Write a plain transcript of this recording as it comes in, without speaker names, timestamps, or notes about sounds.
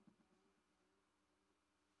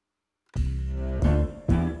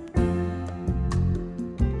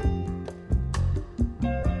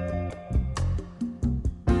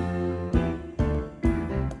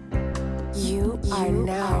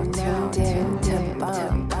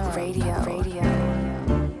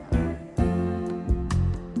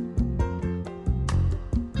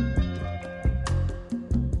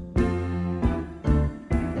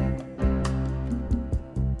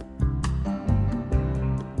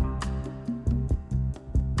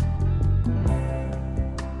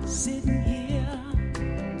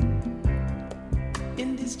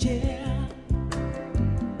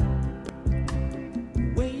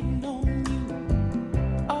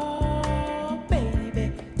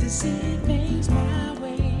see things my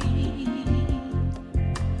way,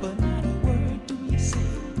 but not a word do you say.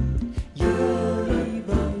 You won't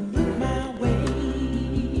even look my way.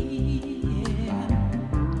 Yeah.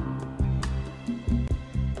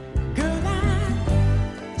 Girl,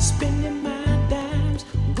 I'm spending my dimes,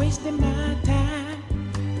 wasting my time,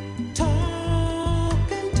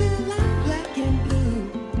 talking till I'm black and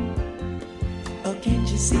blue. Oh,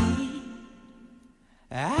 can't you see?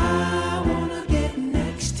 I wanna get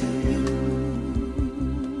next to you.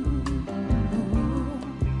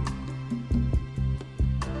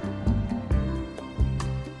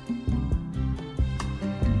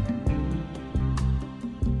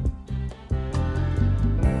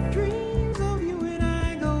 Dreams of you and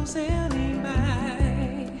I go sailing by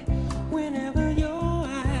whenever your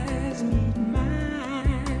eyes meet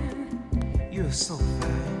mine. You're so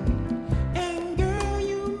fine. And girl,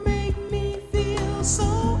 you make me feel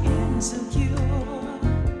so insecure.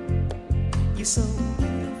 You're so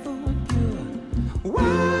beautiful and pure.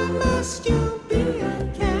 Why must you be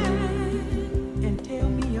unkind and tell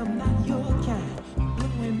me I'm not your kind?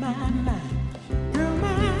 Blowing my mind. Girl,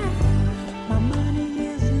 my money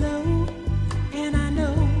is low, and I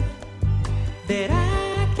know that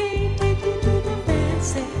I can't take you to the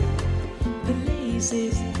fancy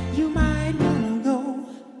places you might wanna go.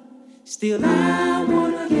 Still, I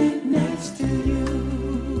wanna get next to you.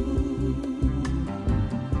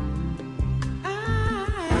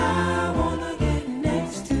 I wanna get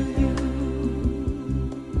next to you.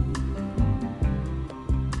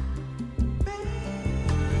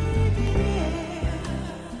 Baby, yeah.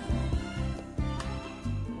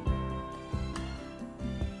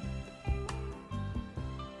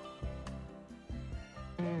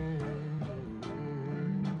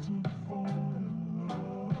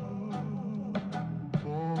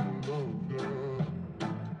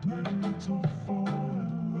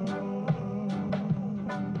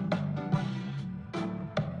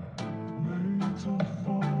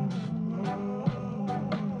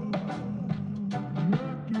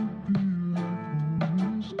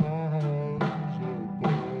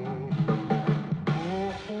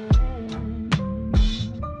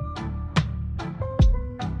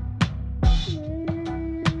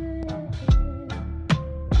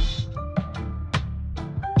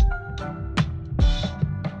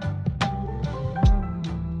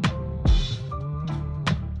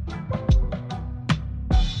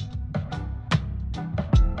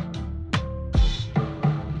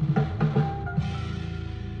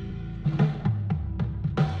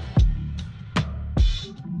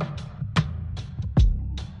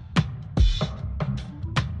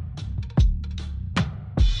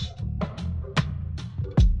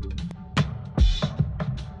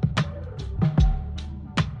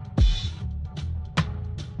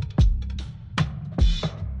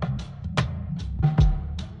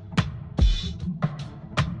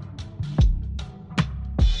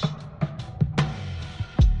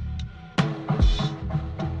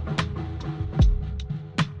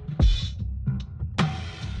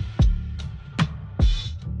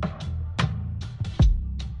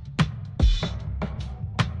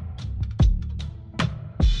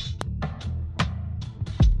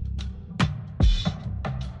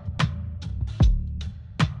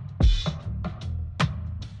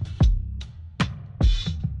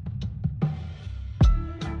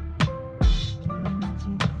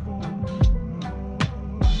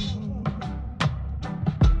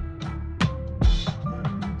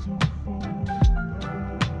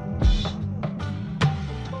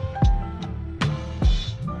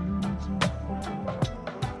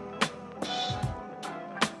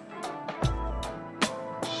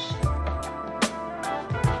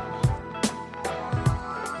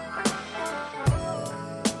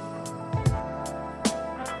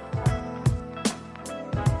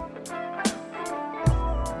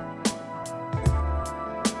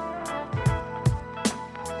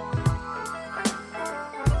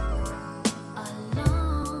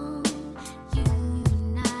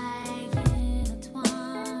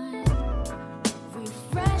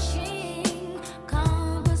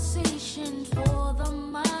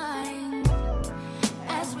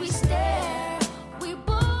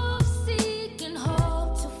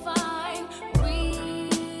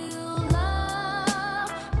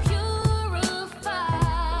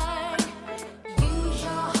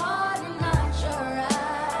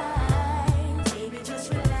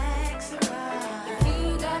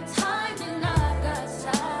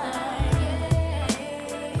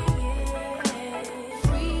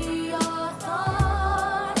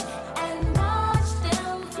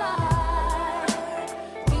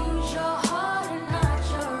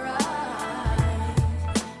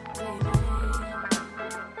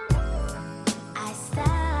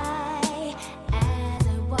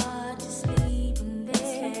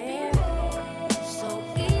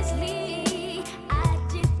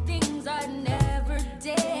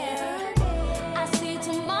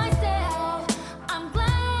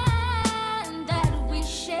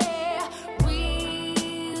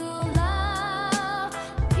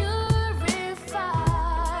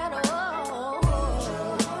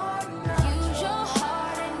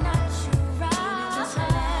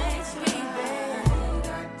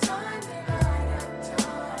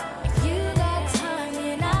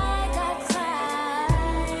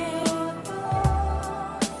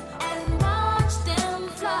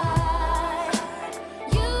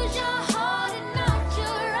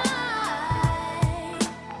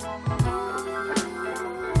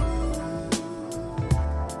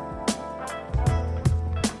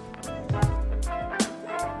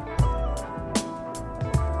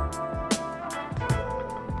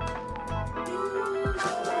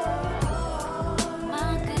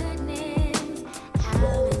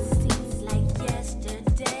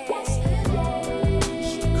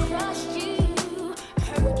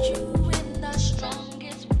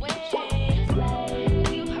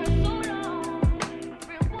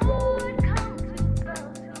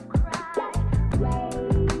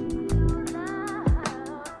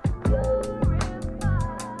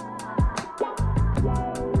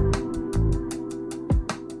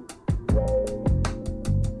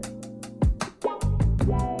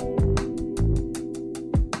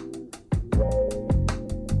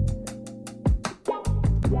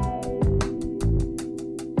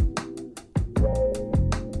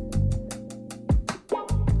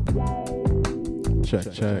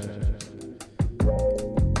 Check.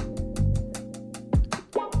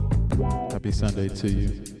 Happy Sunday to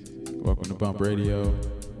you. Welcome to Bump Radio.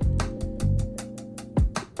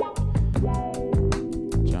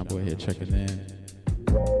 John Boy here checking in.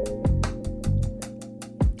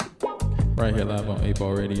 Right here live on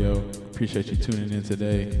 8-Ball Radio. Appreciate you tuning in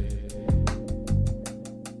today.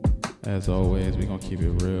 As always, we're gonna keep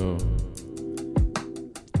it real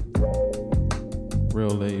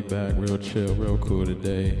laid back, real chill, real cool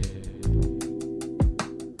today.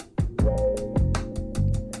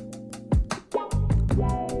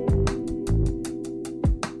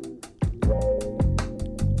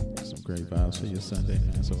 Some great vibes for your Sunday,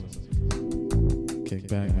 man. So kick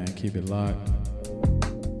back, man. Keep it locked.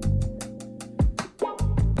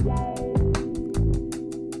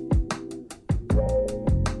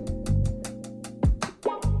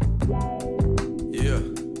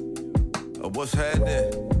 What's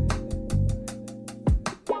happening?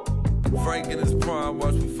 Frank in his prime,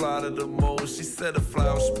 watch me fly to the moon. She said the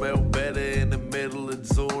flowers smell better in the middle of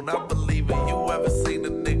June. I believe it. You ever seen a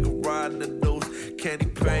nigga riding the news? Candy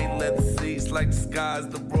paint, leather seats like the sky's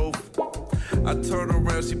the roof. I turn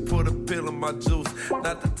around, she put a pill in my juice.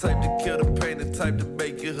 Not the type to kill the pain, the type to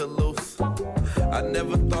make you halluc. I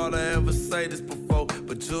never thought I'd ever say this before,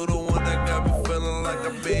 but you're the one that got me feeling like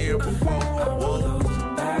I've been here before. Whoa.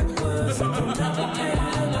 Never end.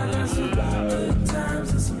 I got some good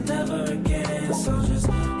times and some never again. So just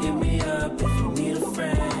hit me up if you need a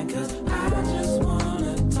friend, cause I just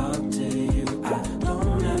wanna talk to you. I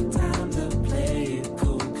don't have time to play it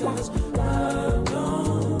cool, cause love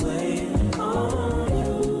don't wait on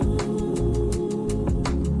you.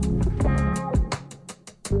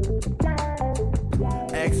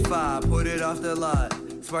 X5, put it off the lot.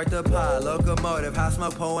 Spark the pot, locomotive, hot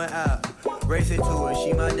smoke pouring out. Racing to her,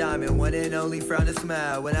 she my diamond, one and only, frown to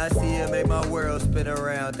smile. When I see her, make my world spin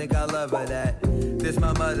around. Think I love her that. This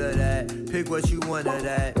my mother that. Pick what you want of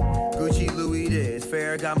that. Gucci, Louis this,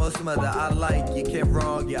 Ferragamo smother. I like you, can't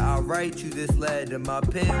wrong you. I'll write you this letter. My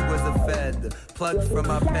pen was a feather, plucked from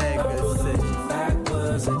my Pegasus.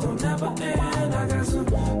 Backwards, it don't never end. I got some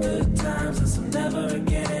good times and some never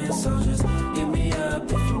again. So just hit me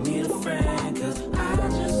up if you need a friend, cause I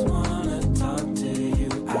just wanna talk to you.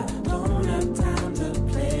 I don't have time to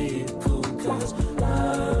play it cool, cause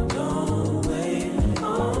love don't wait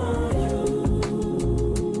on you.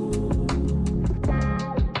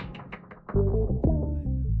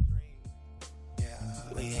 Yeah,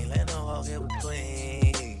 we ain't let no hoe get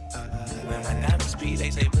between. When my diamond speed,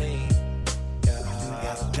 they say bling.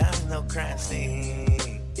 Yeah, diamond no crime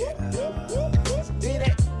scene. See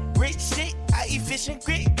that rich shit, I eat fish and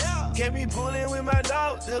grits. Can't be pulling with my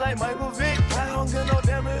dog, just like Michael Vick. I don't get no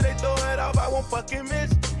damage, they throw it off, I won't fucking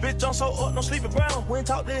miss. Bitch, I'm so up, no sleeping brown. When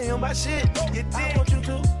talk to him about shit, you did. I want you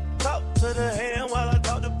to talk to the hand while I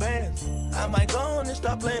talk to bands. I might go on and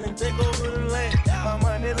stop playing and take over the land. My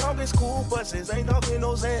money long as cool buses, ain't talking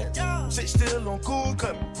no sand. Sit still on cool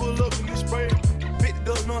cut, pull up and get sprayed. 50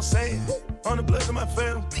 dollars, know what I'm saying? On the blood of my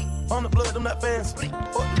family, on the blood, I'm not fans. Fuck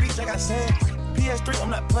the beach, I got sand. PS3, I'm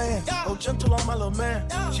not playing. Oh, gentle on my little man.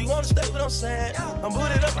 She wanna stay, but I'm sad. I'm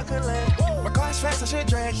booted up, I couldn't land. My car's fast, I should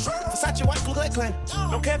drag. Versace white, look like clan.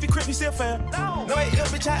 Don't care if you crip, you still fan. No, hey, ill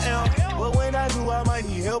bitch, I am. But when I do, I might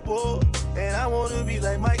need help, oh. And I wanna be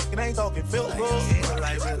like Mike, and I ain't talking filth, bro.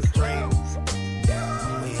 Life is a dream.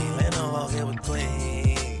 We ain't let no hoe get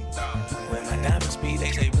between. When my diamond speed,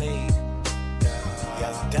 they say bleed.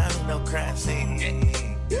 Yeah, diamond no crime scene.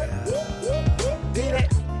 Did that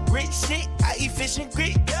rich shit, I eat fish and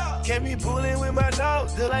grits. Can't be pulling with my dog,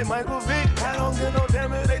 just like Michael Vick. I don't get no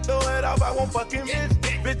damage, they throw it off, I won't fucking miss.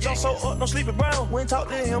 Bitch, I'm so up, no sleeping brown. When talk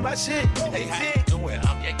to him about shit. Hey, how you doing?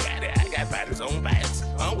 I'm your got it, I got bodies on bodies.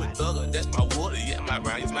 I'm with Thugger, that's my water, yeah, my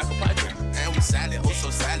round is my compadre. And we solid, oh so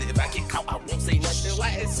solid. If I get caught, I won't say nothing.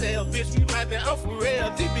 YSL, bitch, you might be, I'm for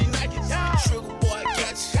real. They be like it. Sugar boy,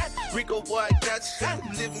 got you. Rico boy, got you.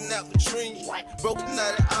 Living out the dream. Broken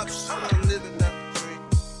out of option. I'm living out the dream.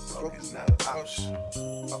 Broken out of option.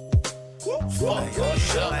 Fuck your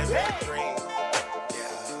shit.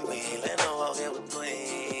 We ain't let no hoe get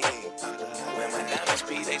between.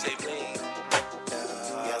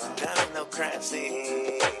 crime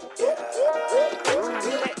scene.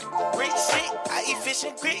 Rich shit, I eat fish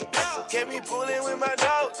and grits. Get me pulling with my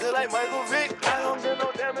dog, feel like Michael Vick. I don't get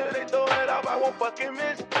no damn if they throw it off, I won't fucking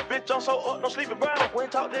miss. Bitch, I'm so up, no sleeping brown. We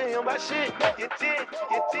ain't talk to him about shit. You did.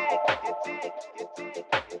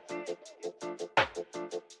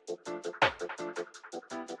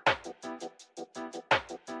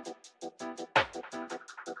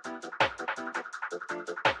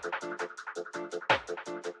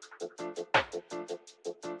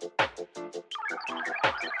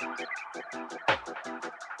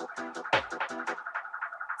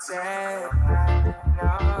 I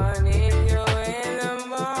need you in the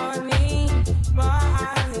morning, but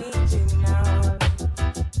I need you now.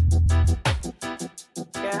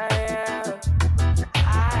 Yeah.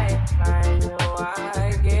 I find you,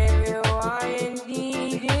 I give you all you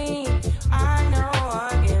need. I know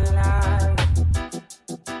I can lie.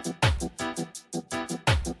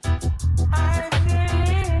 I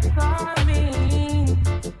feel it for me.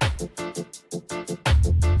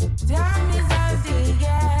 Tell me something,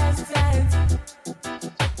 yes, yes.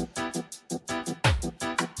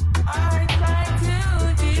 I try to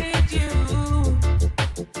teach you,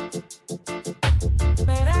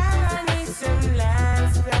 but I need some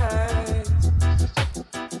lessons.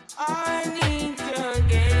 I need to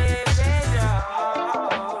give it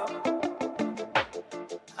all.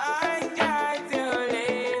 I try to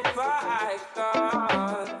live for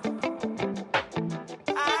icons.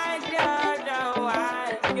 I don't know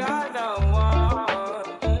why you're the one.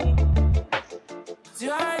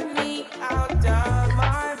 Turn me out of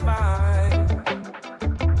my mind.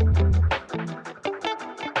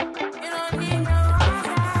 You don't need no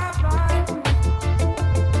other body.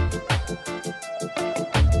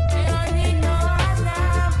 You don't need no other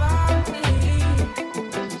body.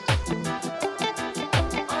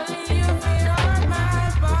 Only you fit on my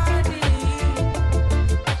body.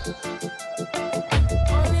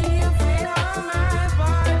 Only you fit on my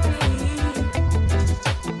body.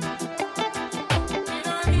 You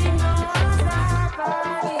don't need no other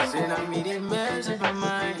body. Said I made it mess up my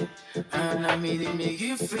mind, and I made it make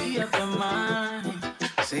you free up your mind.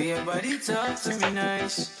 Say your body talk to me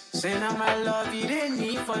nice. Say now my love you didn't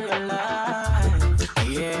need for your life.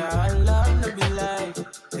 Yeah, I love to be like.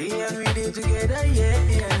 Say every day together,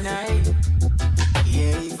 yeah, night.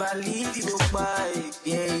 Yeah, if I leave you go by.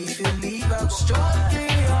 Yeah, if you leave I'll stroking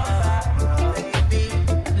your body, baby.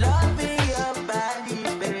 Loving your body,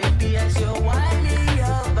 baby. As you're winding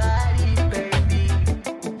your body, baby.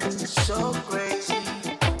 So crazy.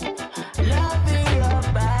 Loving your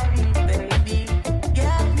body, baby.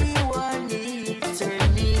 Get me what needs to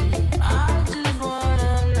me. I just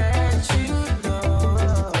wanna let you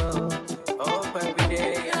know. Oh, every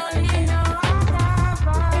day. You don't need no other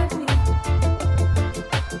body.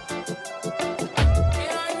 You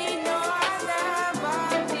don't need no other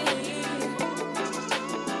body.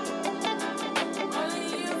 Only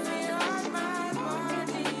you fit on my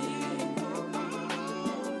body.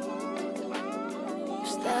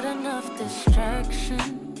 Is that enough distraction?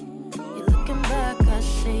 You're looking back, I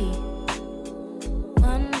see.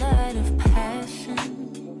 One night of passion.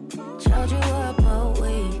 Charge you up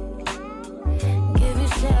awake. Give you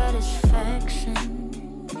satisfaction.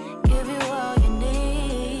 Give you all you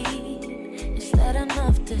need. Is that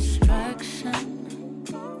enough distraction?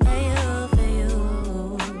 For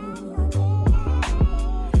you.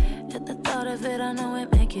 At the thought of it, I know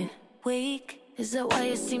it make you weak. Is that why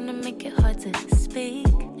you seem to make it hard to speak?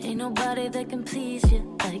 Ain't nobody that can please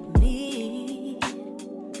you like me.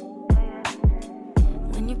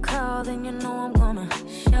 When you call, then you know I'm gonna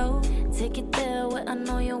show. Take it there where I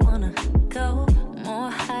know you wanna go. More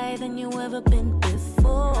high than you ever been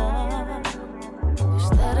before. Is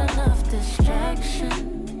that enough distraction?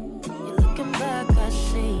 You're looking back, I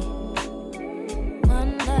see.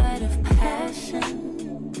 One night of passion.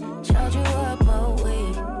 Charge you up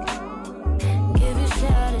awake. Give you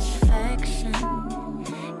satisfaction.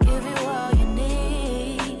 Give you all you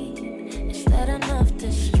need. Is that enough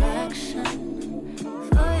distraction?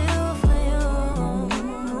 For you.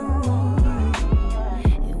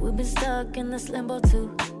 We've been stuck in this limbo too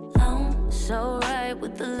long. So right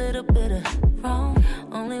with a little bit of wrong.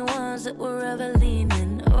 Only ones that we're ever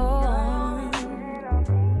leaning on.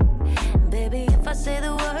 Baby, if I say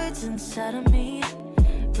the words inside of me,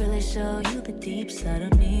 really show you the deep side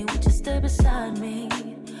of me, would you stay beside me?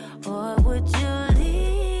 Or would you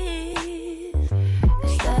leave?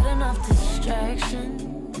 Is that enough distraction?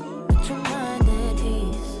 Put your mind at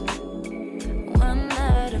ease. One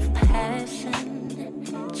night of passion.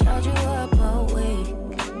 Charge you up awake.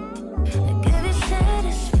 Give you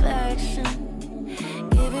satisfaction.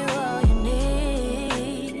 Give you all you need.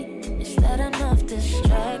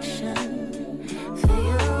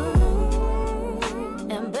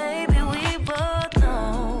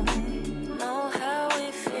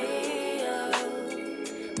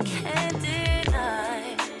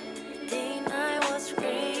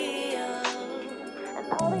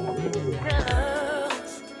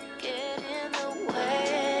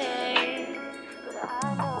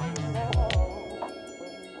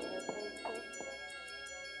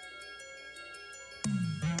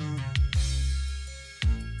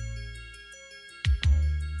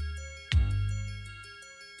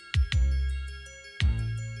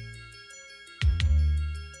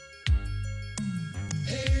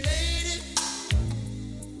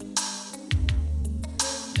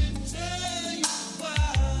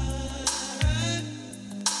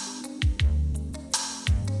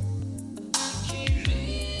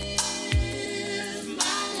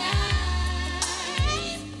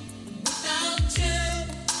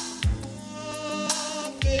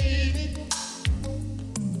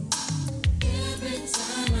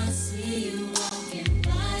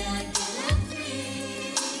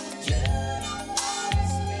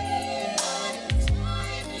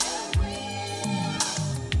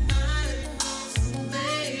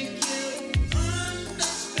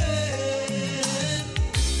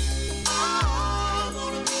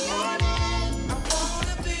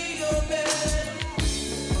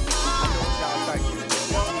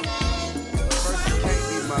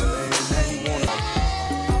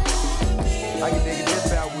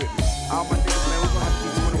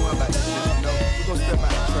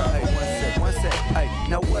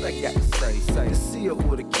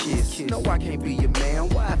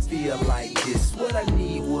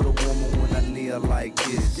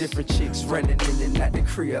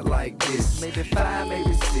 Like this, maybe 5,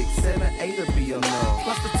 maybe 6, 7, 8 will be enough.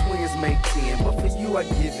 Plus the twins make 10, but for you I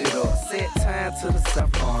give it up. Set time to the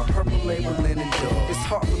South Arm, purple label and dub. It's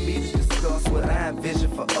hard for me to discuss what I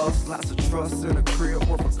envision for us. Lots of trust in a crib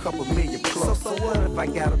worth a couple million plus. So what if I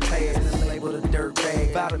got a pass and label the dirt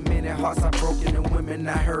bag? About a minute hearts I broken and women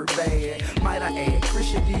I hurt bad. Might I add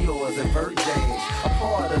Christian Dior's and Vert Jazz. A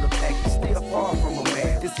part of the package, still far from a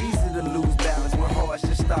man. It's easy to lose balance when hearts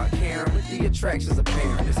just start caring, but the attraction's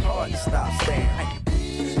apparent. It's hard to stop staring.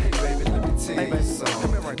 Hey baby, let me tell you something.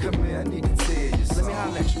 Come here, right, come here, I need to tell you something. Let me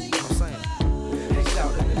holler at you, you know what I'm saying? Hey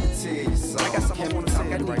shout it, let me tell you something. I got something I wanna tell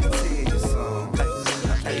you, I need to tell you something.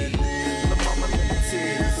 Hey, the mama, let me tell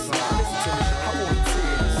you something. Listen to me, I wanna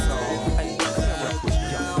tell you something. Hey, come here, right quick,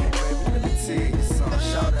 hey baby, let me tell you something.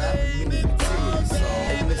 Shout out to me, let me tell you something.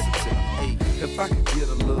 Hey, listen to me, hey, if I could get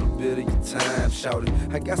a little bit of your time, shout it.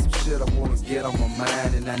 I got some shit I wanna get on my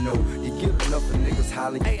mind, and I know you get enough of niggas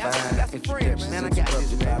highly fine. Introductions man, I got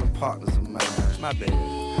this battle partners of mine. My bad.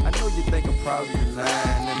 I know you think I'm probably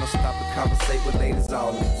lying, and I'll stop and conversate with ladies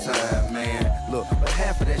all the time, man. Look, but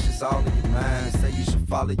half of that shit's all in your mind. Say you should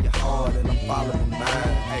follow your heart, and I'm following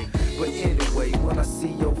mine. Hey, but anyway, when I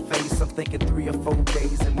see your face, I'm thinking 3 or 4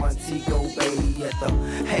 days in Montego Bay at the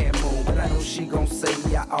half moon. But I know she gon' say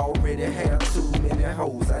I already have too many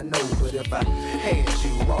hoes. I know, but if I had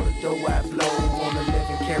you, all the dough I blow on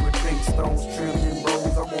 11-karat pink stones trimmed in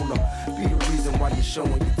rolls. I wanna be the reason why you're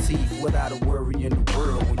showing your teeth without a worry in the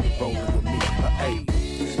world when you're rolling with me. Hey,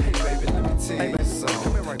 hey baby, let me tell you something.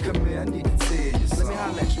 Come here, right, come here, I need to tell you something. Let me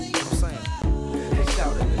holler at you, you know what I'm saying? Hey,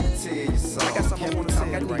 shout it, let me tell you something. I got something I wanna tell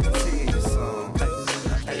you, I need to tell you something.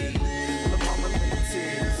 Hey, the mama, let me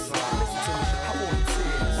tell you something. Listen to me, I wanna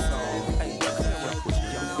tell you something. Hey, come here, right, quick,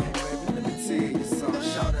 hey baby, let me tell you something.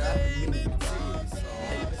 Shout it out to me, let me tell you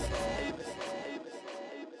something.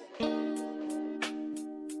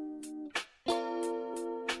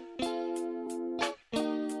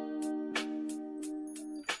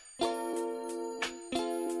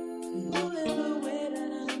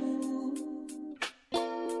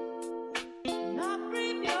 Not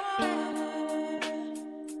breathe your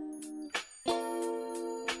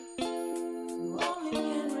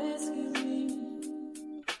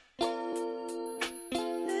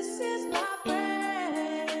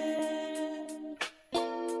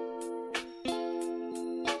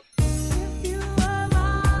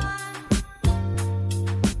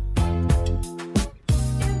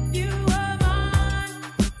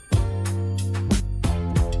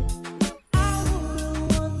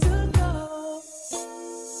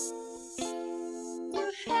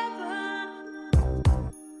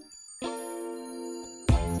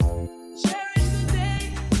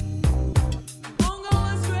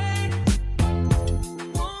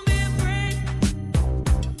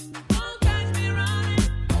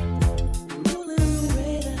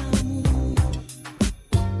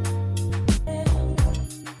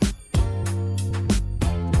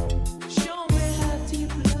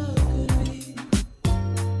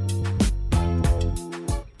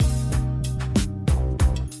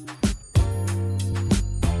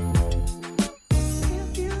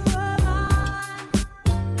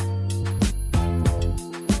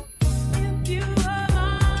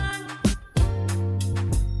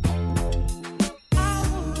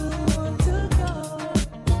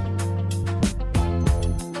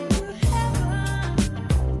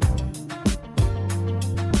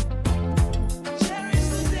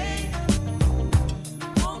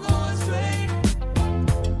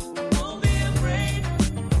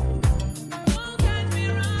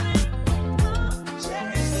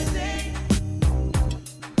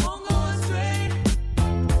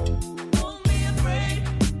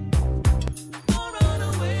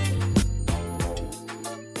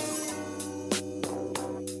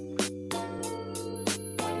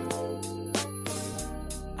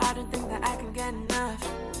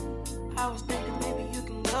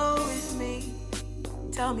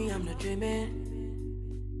tell me I'm not dreaming.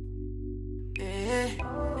 Yeah,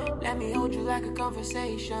 let me hold you like a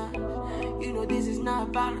conversation. You know this is not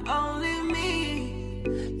about only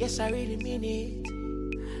me. Yes, I really mean it.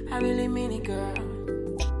 I really mean it, girl.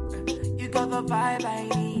 You got the vibe I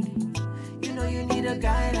need. You know you need a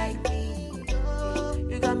guy like me.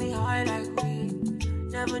 You got me high like weed.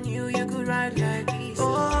 Never knew you could ride like this.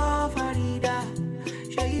 Oh, Farida,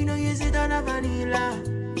 sure you know you sit on a vanilla.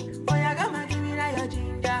 Boy, I got my give me that your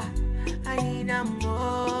ginger. I need a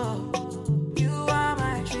more. You are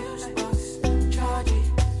my juice box, charge it,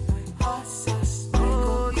 my hot sauce.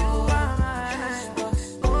 Oh, you are my juice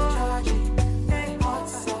box, charge it, my hot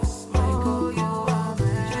sauce. Oh, you are my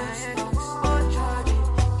juice box, charge it.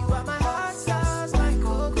 You are my hot sauce, my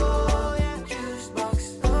cocoa, yeah. Juice box,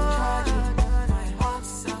 charge it, my hot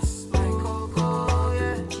sauce, my cocoa,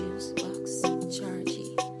 yeah. Juice box, charge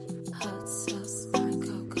it, hot sauce, my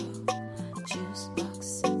cocoa. Juice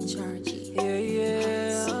box, charge it, Yeah.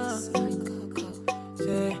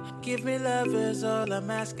 Say, give me love is all I'm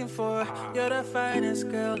asking for. You're the finest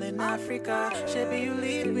girl in Africa. Baby, you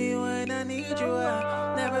lead me when I need you.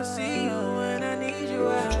 I never see you when I need you.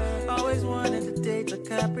 I always wanted to date a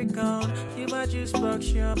Capricorn. You my juice box,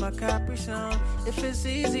 you're my Capri Sun. If it's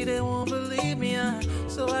easy, they won't believe me.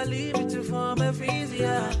 So I leave it to form if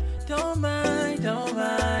easier. Don't mind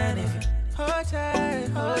if you hold tight,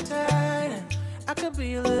 hold tight. I could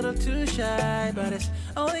be a little too shy, but it's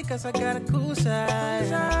only cause I got a cool side.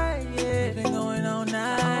 Yeah, been going all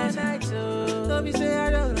night too. Love you say I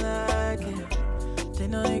don't like it. They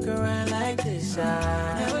know you can ride like this.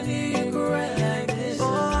 I never knew you could ride like this.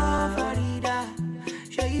 Oh, Farida,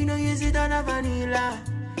 sure you know you sit on a vanilla.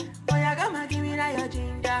 Boy, I got my give me that your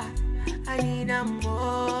ginger. I need a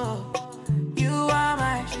more. You are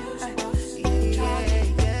my juice box.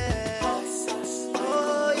 Hot sauce.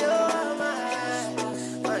 Oh, you are my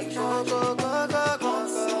go, go, go, go, go.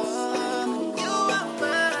 You are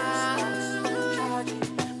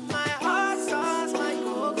my hot sauce, my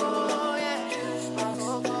cocoa, yeah.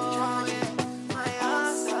 Cocoa, yeah. My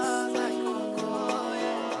hot sauce, my cocoa,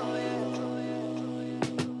 yeah.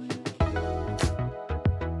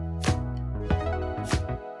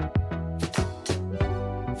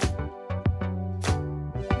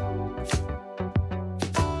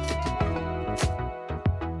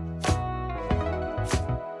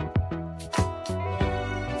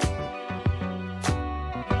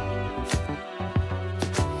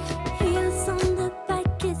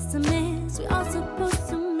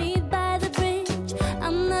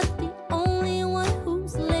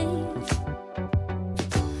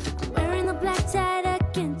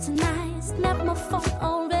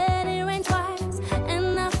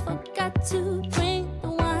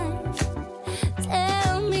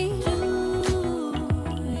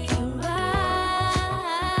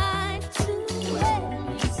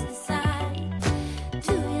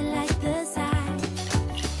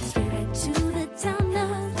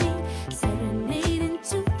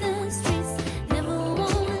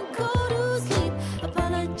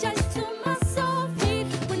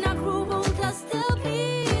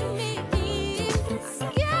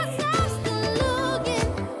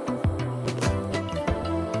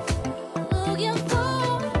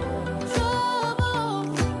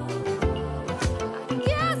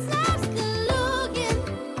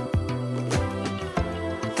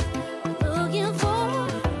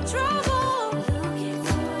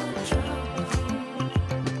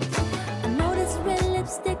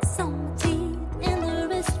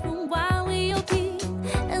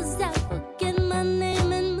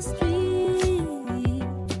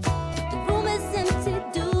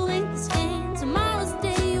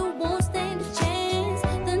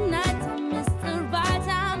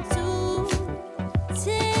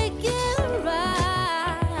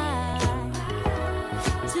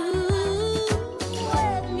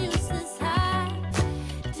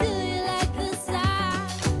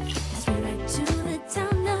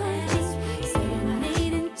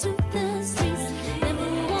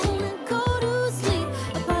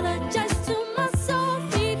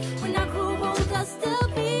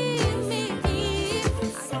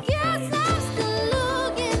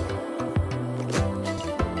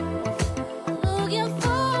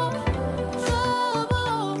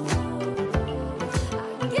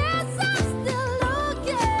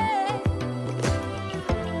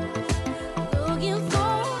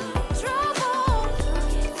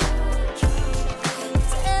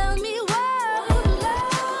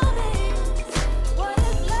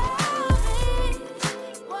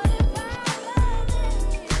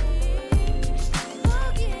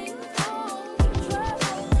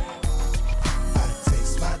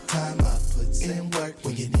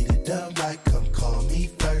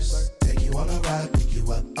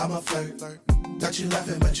 a flirt. Got you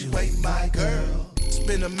laughing, but you ain't my girl. It's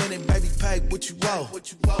been a minute, baby, pay what you owe.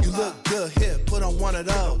 You look good, here, put on one of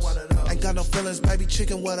those. Ain't got no feelings, baby,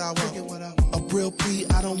 chicken, what I want. A real P,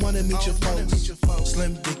 I don't wanna meet your folks.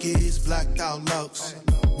 Slim dickies, blacked out looks.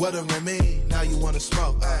 What a me, now you wanna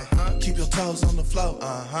smoke. Keep your toes on the floor,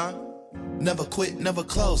 Never quit, never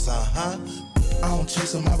close, I don't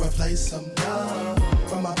chase them, I replace them, no.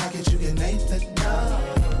 From my pocket you get Nathan,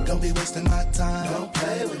 no. Don't be wasting my time, don't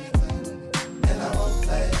play with me. And I won't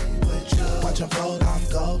play with you. Watch them fold, I'm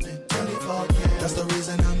golden, 24 karat. That's the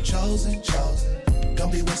reason I'm chosen.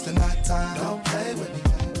 Don't be wasting my time, don't play with me.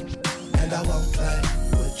 And I won't play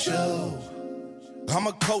with you. I'm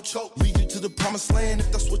a coach, lead you to the promised land if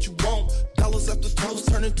that's what you want. Dollars after toes,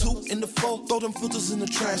 turning 2 into 4. Throw them filters in the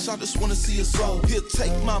trash, I just wanna see us all. Here,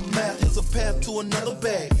 take my math, here's a path to another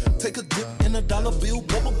bag. Take a dip in a dollar bill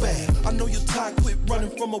bubble bag. I know you're tired, quit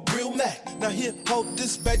running from a real Mac. Now here, hold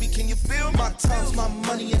this, baby, can you feel my time's my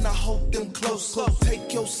money and I hold them close. So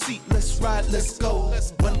take your seat, let's ride, let's go.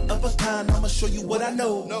 One of a kind, I'ma show you what I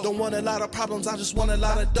know. Don't want a lot of problems, I just want a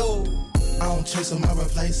lot of dough. I don't chase them, I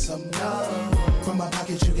replace them, no. From my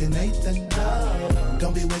pocket you get Nathan, no.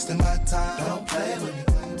 Don't be wasting my time, don't play with me.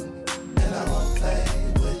 And I won't play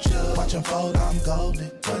with you. Watch them fold, I'm golden,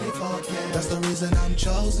 24 karat. That's the reason I'm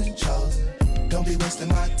chosen. Don't be wasting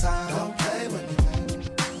my time, don't play with me.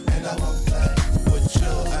 And I won't play with you.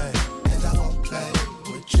 And I won't play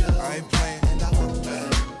with you. I ain't playing. And I won't play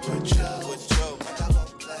with you. And I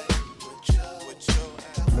won't play with you.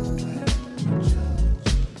 And I won't play with you.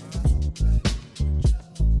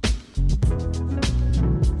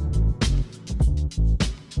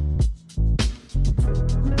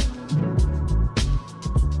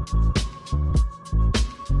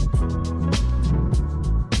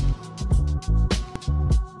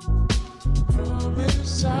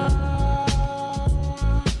 Inside.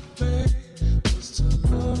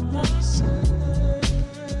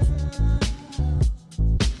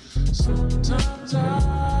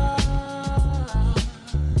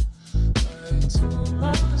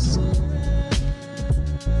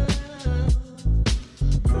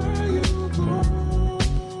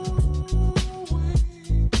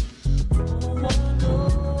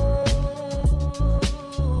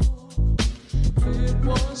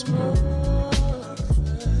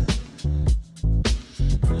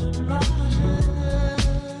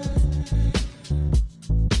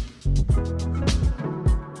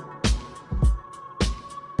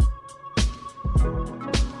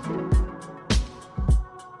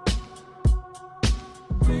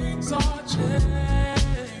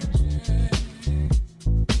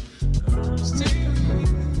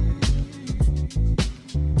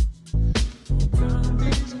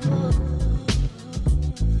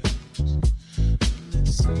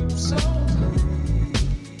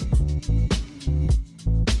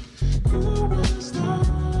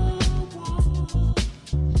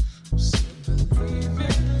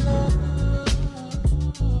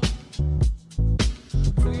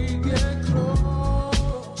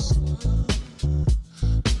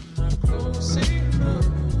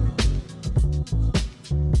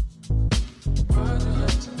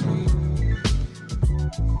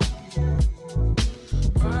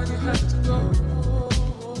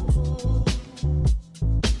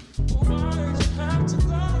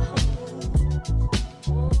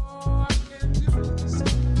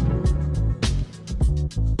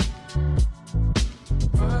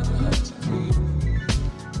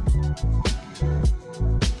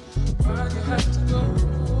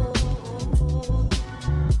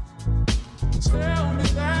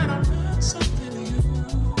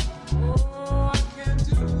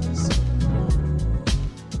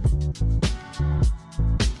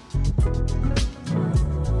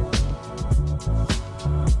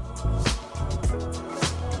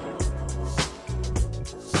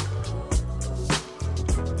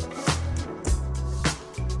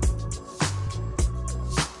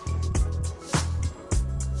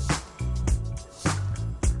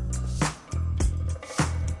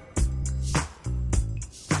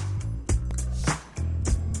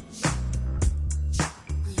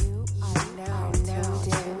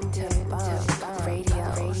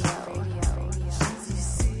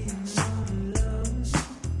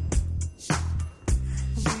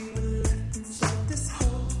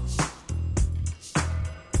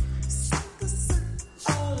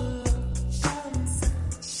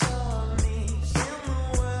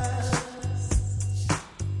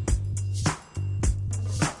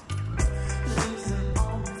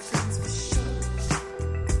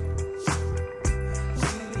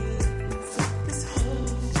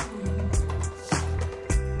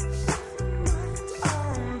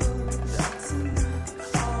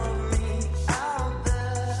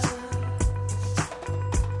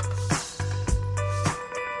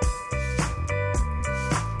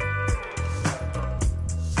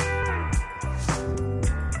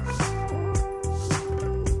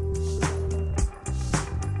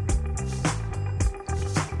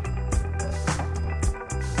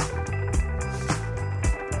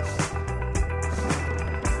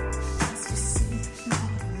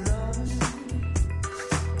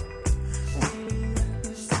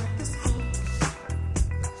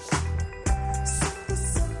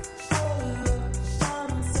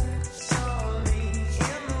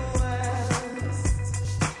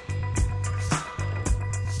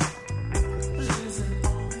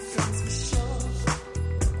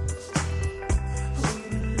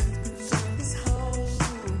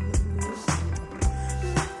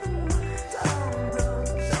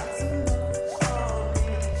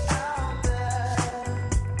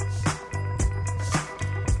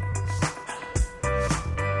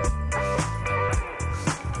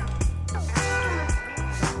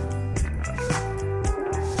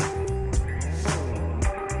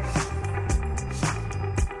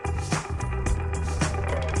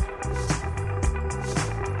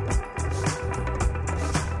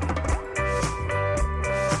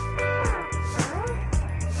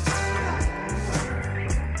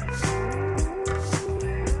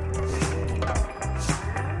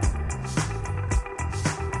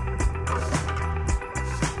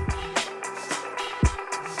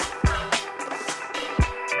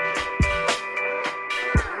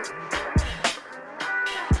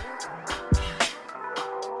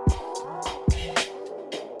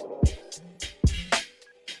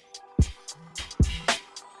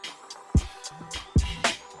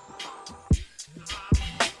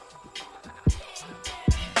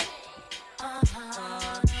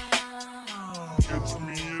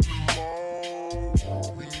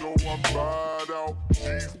 I ride out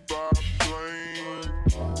G5 plane.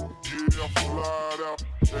 Yeah, I fly out,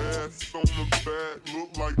 ass on the back,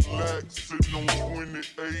 look like Lex sitting on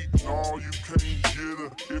 28. No, you can't get her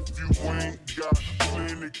if you ain't got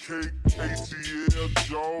plenty cake. ATL,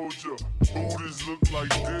 Georgia, booties look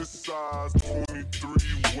like this size,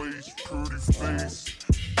 23 waist, pretty face,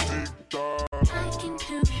 big thighs. I can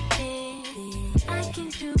do it, I can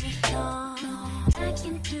do it all. I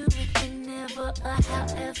can do it whenever or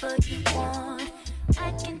however you want.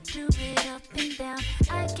 I can do it up and down,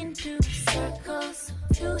 I can do circles.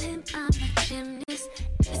 To him I'm a gymnast,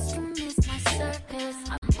 this room is my circus.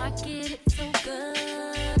 I market it so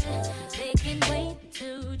good, they can wait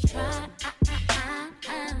to try.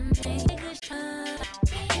 I make a shot,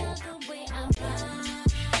 they love the way I ride it.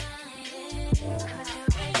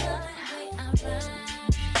 They love the way I ride it.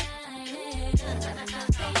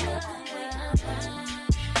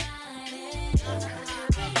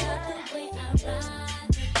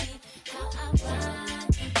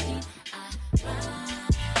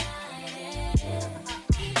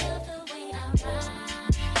 They love the way I ride it.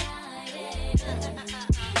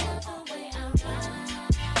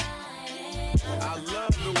 I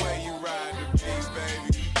love the way you ride the beat,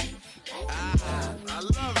 baby. I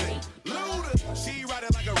love it. Luda, she ride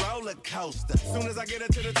it like a roller coaster. Soon as I get her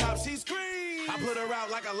to the top, she screams. I put her out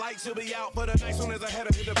like a light, she'll be out for the night. Soon as I had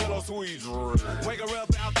her hit the pillow, sweet dreams. Wake her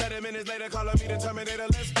up out 30 minutes later, calling me the Terminator.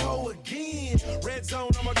 Let's go again. Red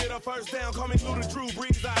zone, I'ma get her first down. Call me Luda Drew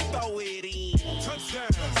Brees, I throw it in.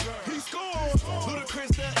 Touchdown, he scores.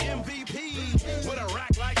 Ludacris the MVP. With a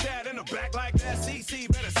rack like that and a back like that, CC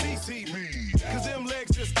better CC me. Cause them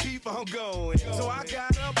legs just keep on going. So I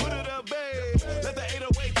got up, put it up, babe. Let the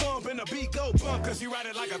 808 thump and the beat go bump. Cause she ride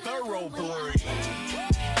it like a thoroughbred.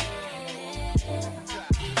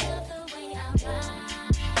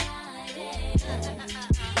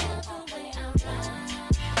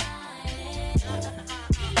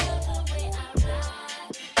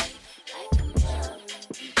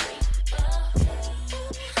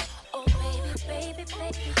 Oh baby,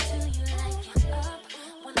 baby, do you like it up?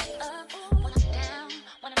 When I'm up, when I'm down,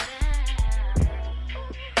 when I'm down.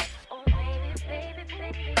 Oh baby, baby,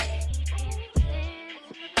 baby, you can't stand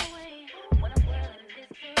the way when I'm whirling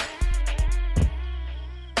this around.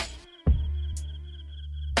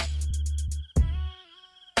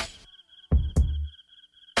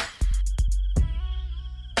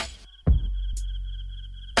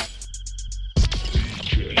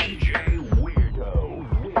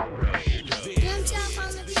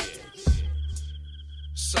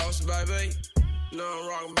 Sauce, baby. No, I'm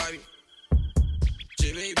wrong, baby.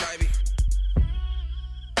 Jimmy, baby.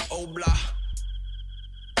 Oh, blah.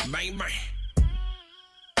 Bang, bang.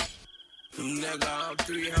 Nigga, I'm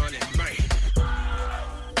 300, bang.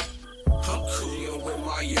 I'm coolin' with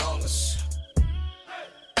my youngest.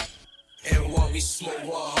 And what we smoke,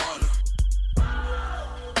 100.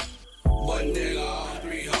 But nigga, I'm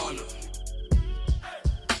 300.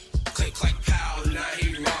 Click, clack, pow, now he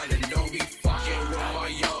running. Don't be fucking with my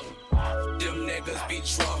young. Them niggas be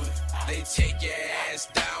drumming. They take your ass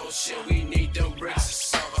down. Shit, we need them bricks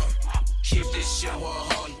or something. Keep this shit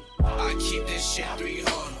 100. I keep this shit 300.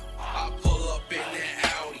 I pull up in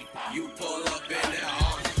that Audi. You pull up in that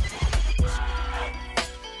Honda.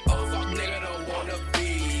 Oh, fuck nigga don't wanna be.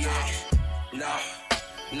 Nah,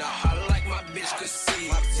 I like my bitch could see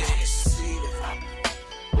my tits.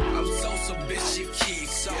 I'm so bitch, she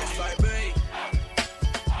keeps so baby.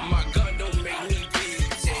 My gun don't make me beat it.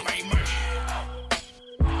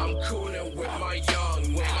 I'm coolin' with my young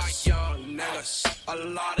niggas. A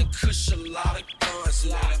lot of kush, a lot of guns,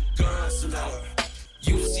 nigga.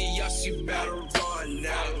 You see us, you better run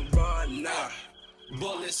now.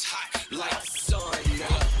 Bullets hot like the sun,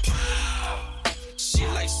 nigga. She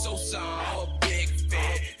like Sosa, I'm a big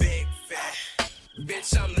fan.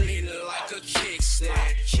 Bitch, I'm leaning like a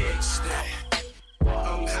kickstand.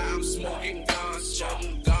 I'm high, I'm smoking guns,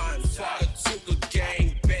 jumping guns. Fuck a Tuka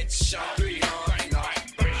gang, bitch, I'm 300.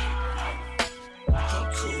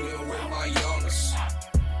 I'm coolin' with my youngest.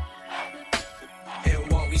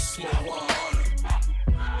 And what we smoke 100.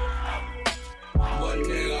 But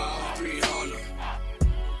nigga, I'm 300.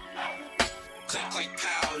 Click, click,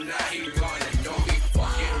 pow, now he running. Don't be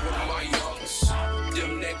fucking with my youngest.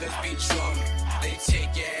 Them niggas be drumming. They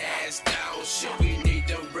take your ass down. Shit, we need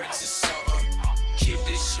them bricks or something. Keep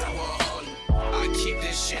this shit 100. I keep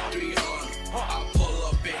this shit 300. I pull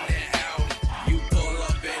up in that Audi. You pull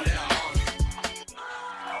up in that Honda.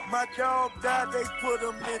 My dog died, they put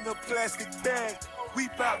him in a plastic bag. We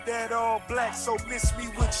bout that all black, so miss me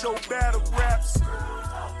with your battle raps.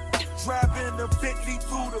 Driving a Bentley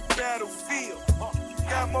through the battlefield.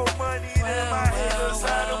 got more money than my haters.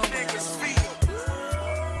 How them niggas feel?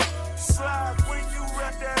 Slide when you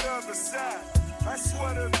rap that other side. I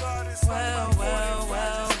swear to God, it's well.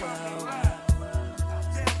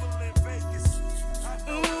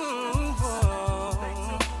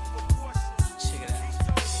 Check it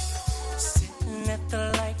out. Sitting at the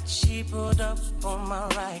light, she pulled up on my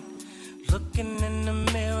right. Looking in the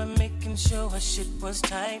mirror, making sure her shit was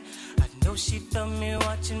tight. I know she felt me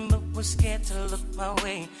watching, but was scared to look my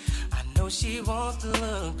way. I know she wants to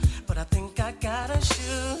look, but I think I got her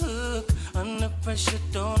shook. Under pressure,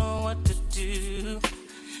 don't know what to do.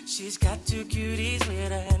 She's got two cuties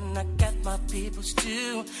with her, and I got my peoples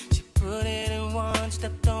too. She put it in one,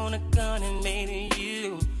 stepped on a gun and made it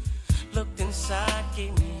you. Looked inside,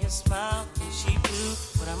 gave me a smile, and she blew.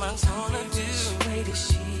 What am I gonna do? Where did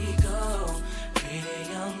she go? Pretty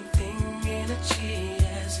young thing in a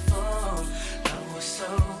GS4. Love was so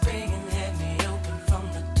big and had me open from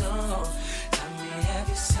the door. Tell me, have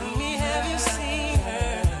you seen her?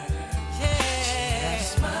 Yeah. She had a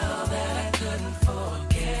smile that I couldn't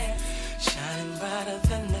forget, shining brighter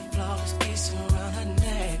than the flawless piece around her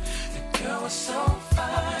neck. The girl was so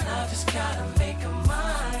fine, I just gotta make her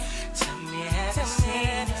mine. Tell me, have you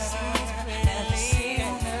seen her?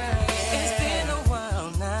 It's been a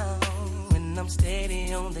while now, and I'm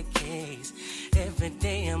steady on the case. Every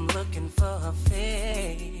day I'm looking for her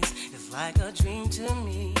face. It's like a dream to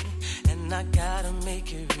me, and I gotta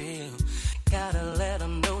make it real. Gotta let her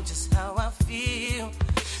know just how I feel.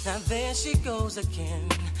 Now there she goes again,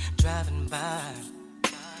 driving by.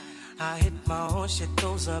 I hit my own shit,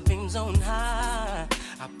 those are beams on high.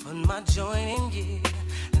 I put my joint in gear,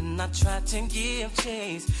 and I try to give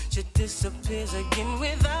chase. She disappears again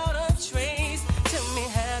without a trace. Tell me,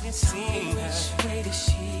 have you seen her? Which way did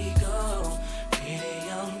she go? Pretty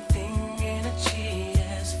young thing in a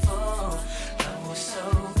GS4. Love was so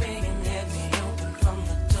big and had me open from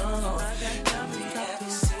the door. Tell me, have you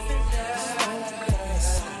seen her?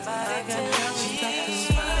 Somebody tell me.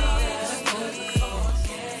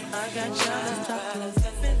 I got diamonds dropped to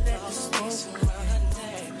and let the smoke.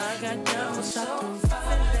 I got diamonds dropped to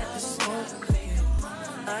and let the smoke.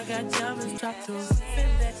 I got diamonds dropped to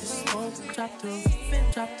and let the smoke. Drop to and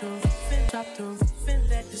drop to and drop to and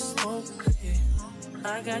let the smoke.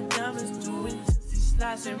 I got diamonds doing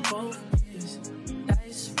slides in both ears.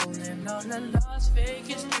 Dice rolling on the Las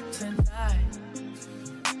Vegas trip tonight.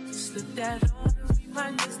 Slip that on and we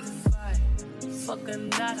might mystify. Fuck a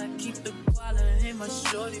night, I keep the koala in my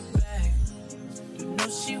shorty bag. You know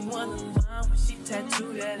she wanna mine when she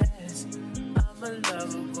tattoo that ass. I'm a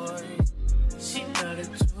lover boy, she not a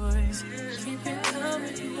choice. Keep it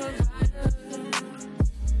coming, you a rider.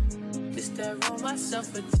 It's that roll myself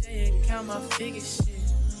a day and count my figure shit.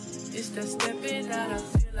 It's that stepping out, I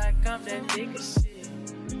feel like I'm that nigga shit.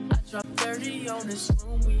 I drop 30 on this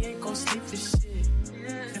room, we ain't gon' sleep for shit.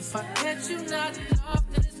 If I catch you nodding off,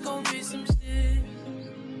 then it's gon' be some shit.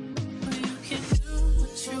 But you can do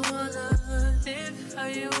what you wanna, live how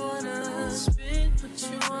you wanna, spin what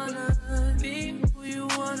you wanna, be who you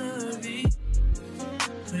wanna be.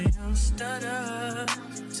 But don't stutter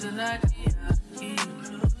till I get out. You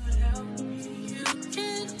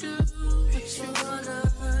can do what you wanna,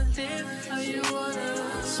 live how you wanna,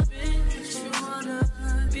 spin what you wanna,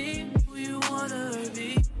 be who you wanna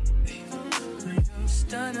be.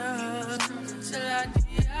 Stunner till I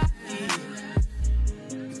die.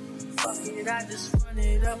 Fuck it, I just run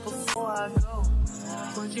it up before I go.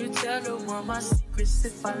 Would you tell the world my secrets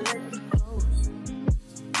if I let you close?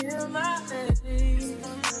 Kill my baby,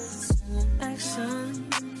 still in action.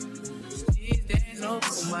 These days no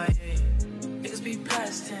my head. Niggas be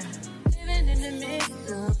past 10. Living in the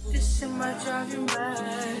middle, this shit might drive you mad.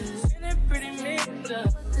 Feeling pretty mixed up,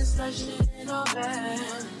 but this life shit ain't all bad.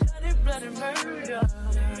 Blood and murder,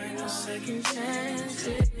 there ain't no second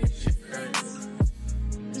chances.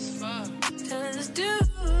 Just do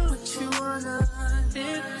what you wanna,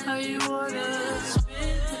 live how you wanna,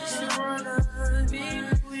 spin what you wanna, be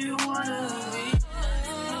who you wanna be.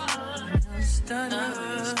 I'm stunner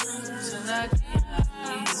till I get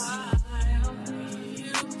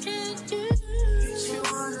you can do what you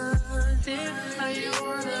wanna, live how you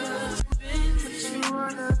wanna, spin what you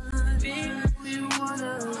wanna, be who you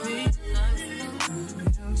wanna be.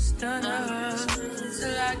 I'm stunner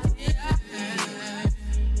till I get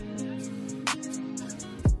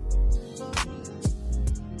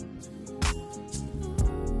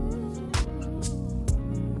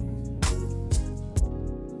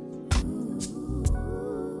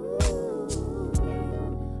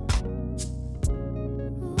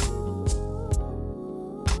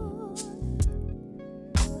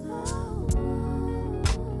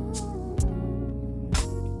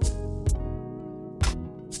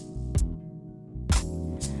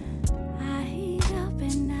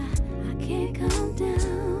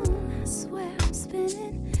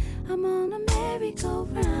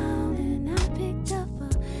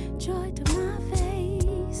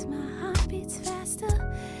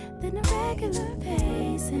regular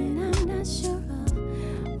pace, and I'm not sure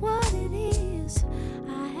of what it is.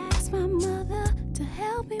 I asked my mother to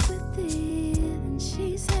help me with it, and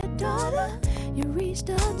she said, daughter, you reached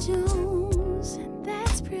a Jones, and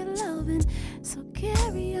that's pure loving, so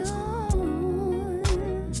carry on.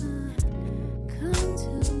 Come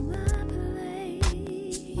to my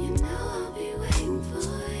place, you know I'll be waiting for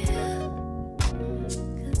you,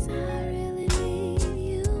 'cause I really need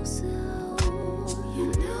you so. You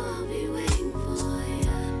know I'll be waiting for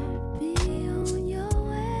you, be on your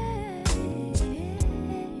way.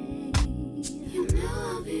 You know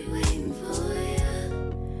I'll be waiting for you,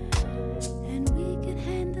 and we can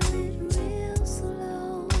handle it real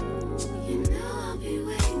slow. You know I'll be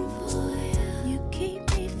waiting for you. You keep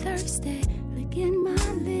me thirsty, licking my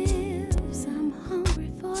lips. I'm hungry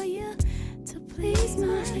for you to please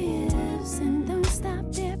my hips, and don't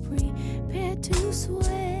stop there, prepare to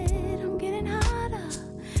sweat. I'm getting hotter,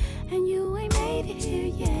 and you ain't made it here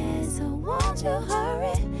yet, so won't you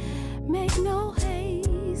hurry? Make no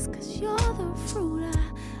haste, 'cause you're the fruit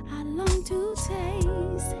I long to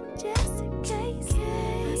taste. And just in case I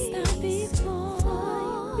stop before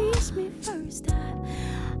you reach me first,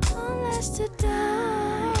 unless to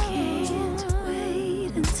die. I can't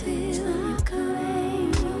wait until you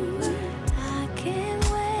come over. I can't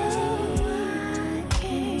wait. I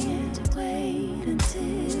can't wait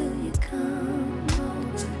until you come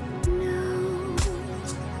over. No,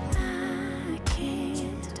 I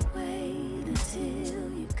can't wait until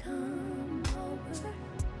you come over.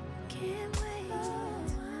 Can't wait. I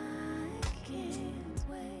can't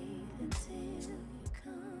wait until you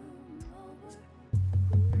come over.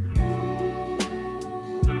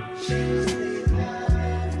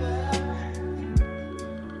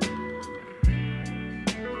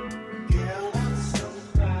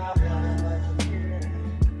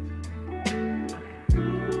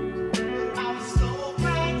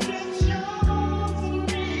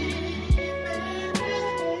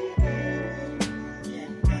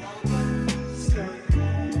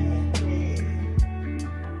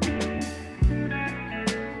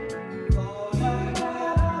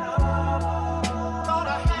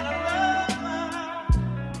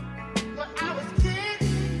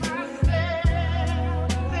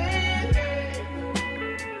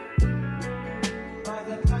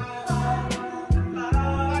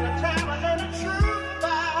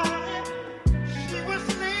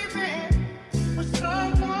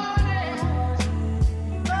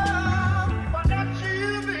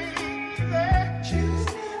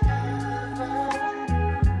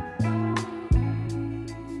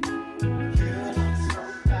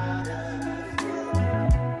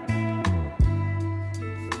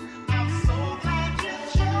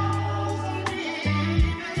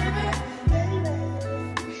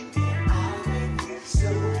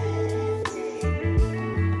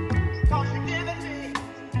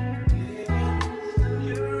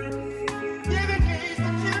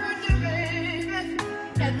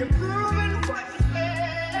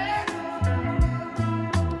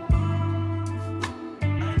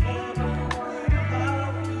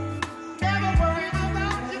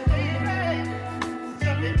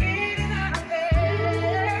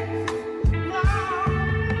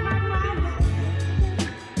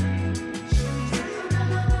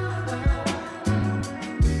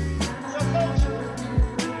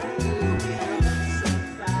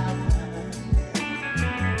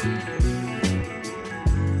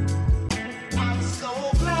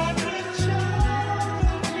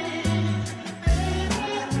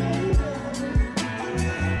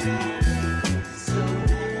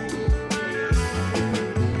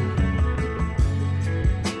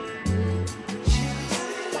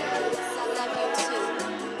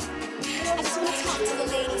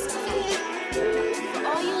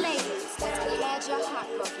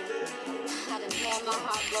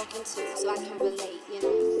 broken too, so I can relate, you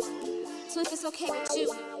know. So if it's okay with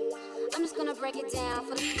you, I'm just gonna break it down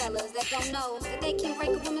for the fellas that don't know that they can break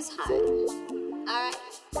a woman's heart. Alright?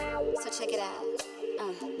 So check it out.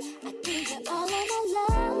 I give you all of my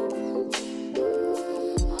love,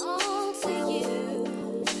 all to you.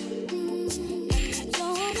 And you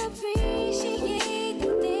don't appreciate the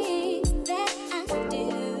things that I do.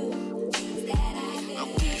 I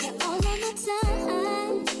give you all of my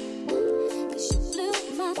time, 'cause you blew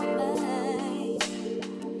my mind.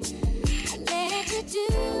 I let you do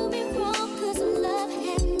me wrong, 'cause love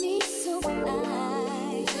had me so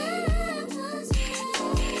blind. I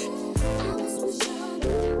was young,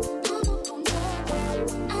 I'm up on love.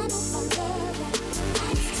 I know my love, I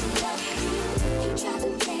used to love you. You tried to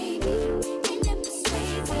play me and then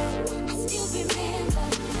persuade me. I still remember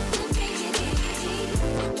the things you did to me.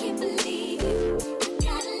 I can't believe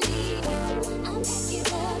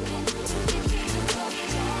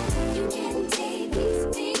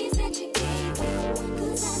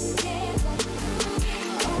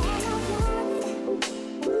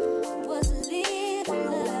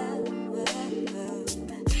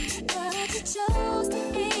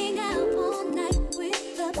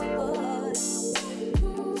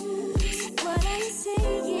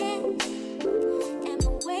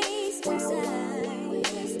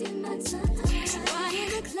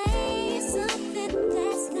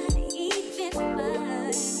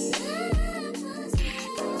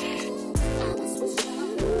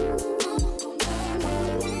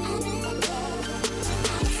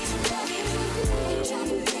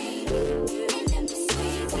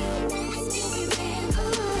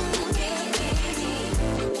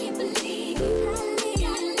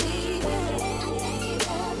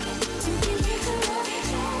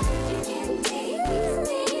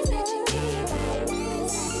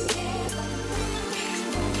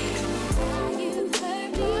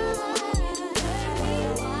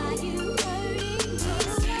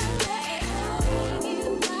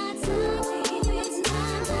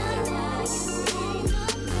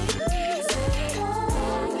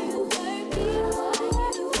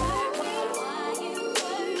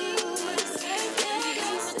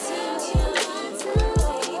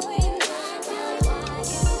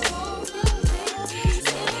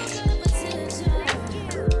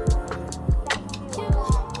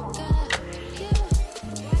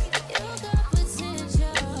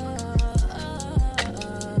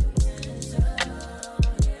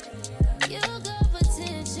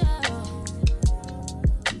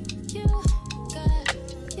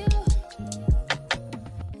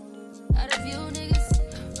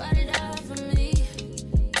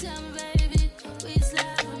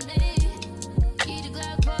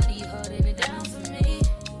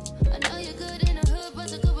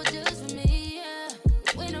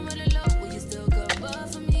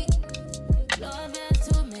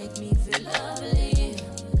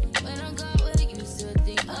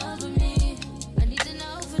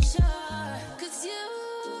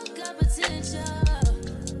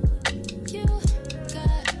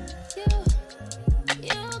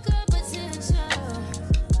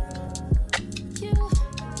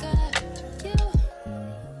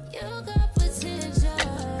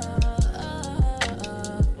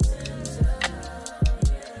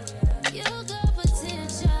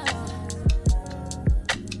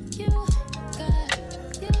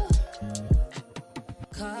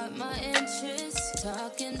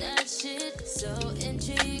talking that shit, so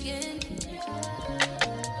intriguing.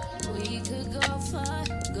 We could go far,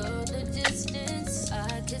 go the distance.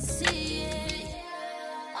 I could see it.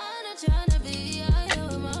 I'm not trying to be out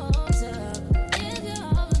of my hopes up. If you're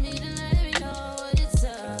over me, then let me know what it's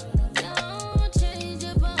up. Don't change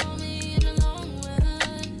up on me in the long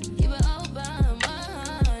run. Keep it all by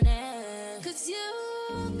my hand. 'Cause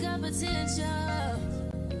you got potential.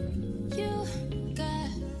 You got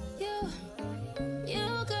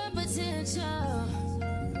potential.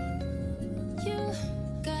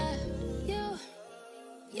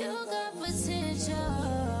 You got potential.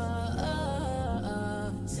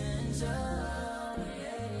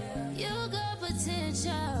 You got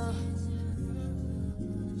potential.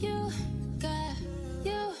 You got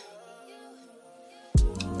you.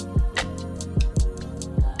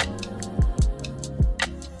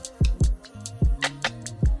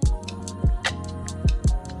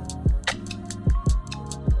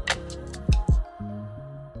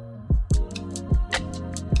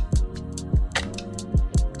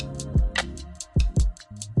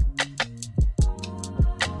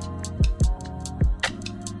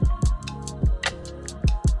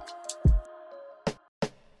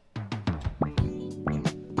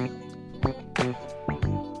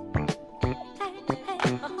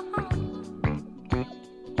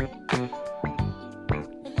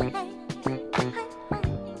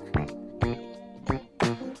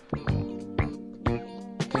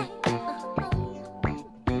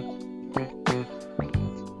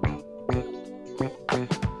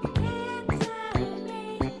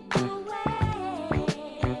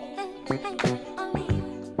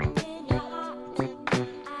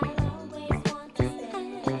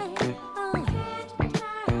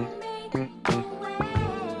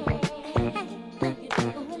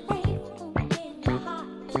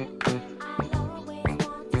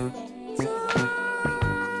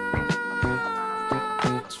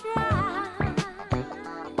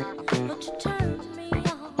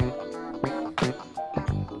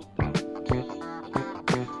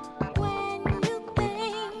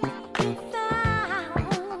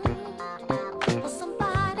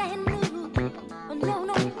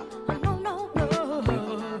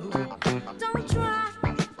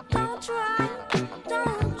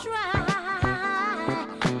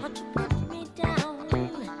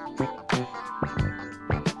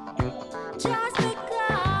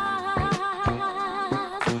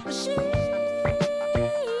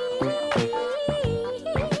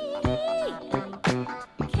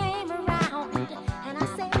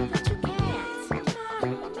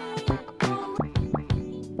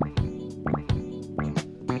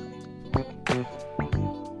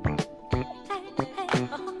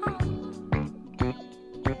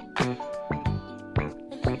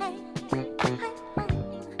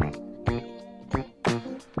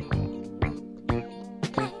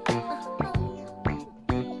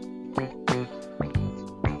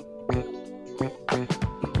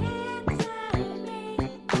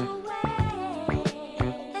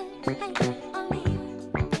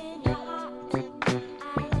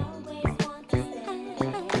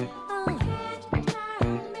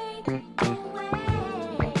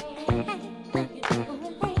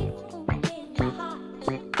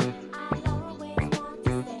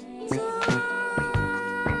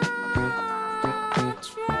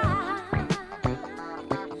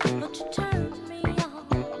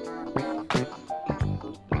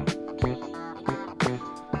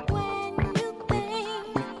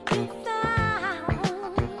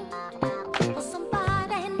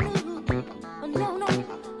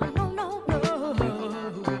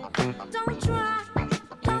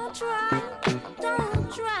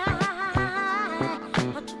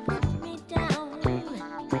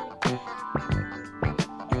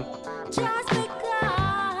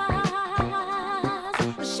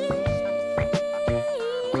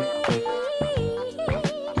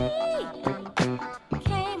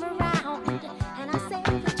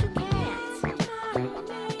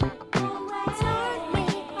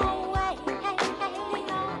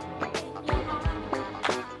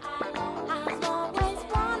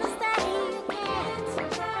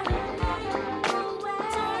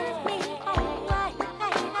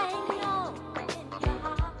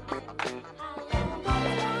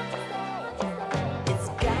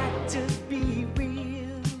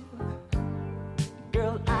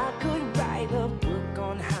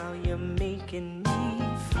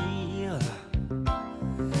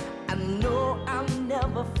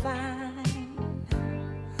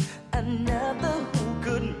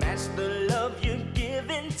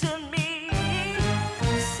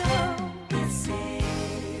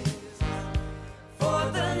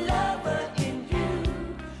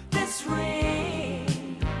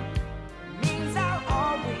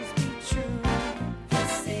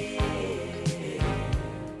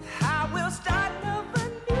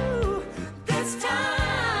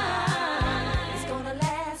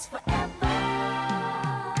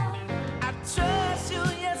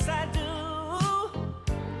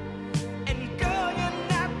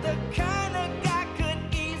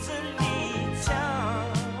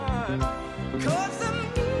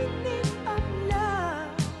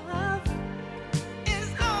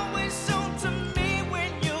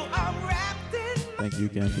 you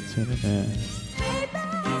again for tuning in.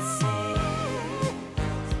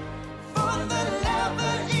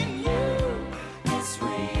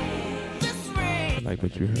 Like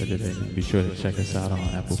what you heard today, be sure to check us out on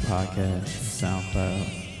Apple Podcasts, SoundCloud.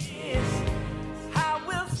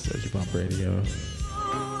 Just search Bump Radio.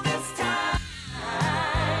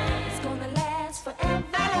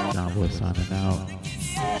 John Wood signing out.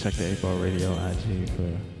 Check the 8 Ball Radio IG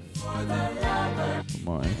for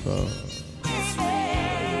more info.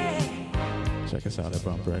 Check us out at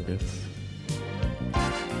Bump Records.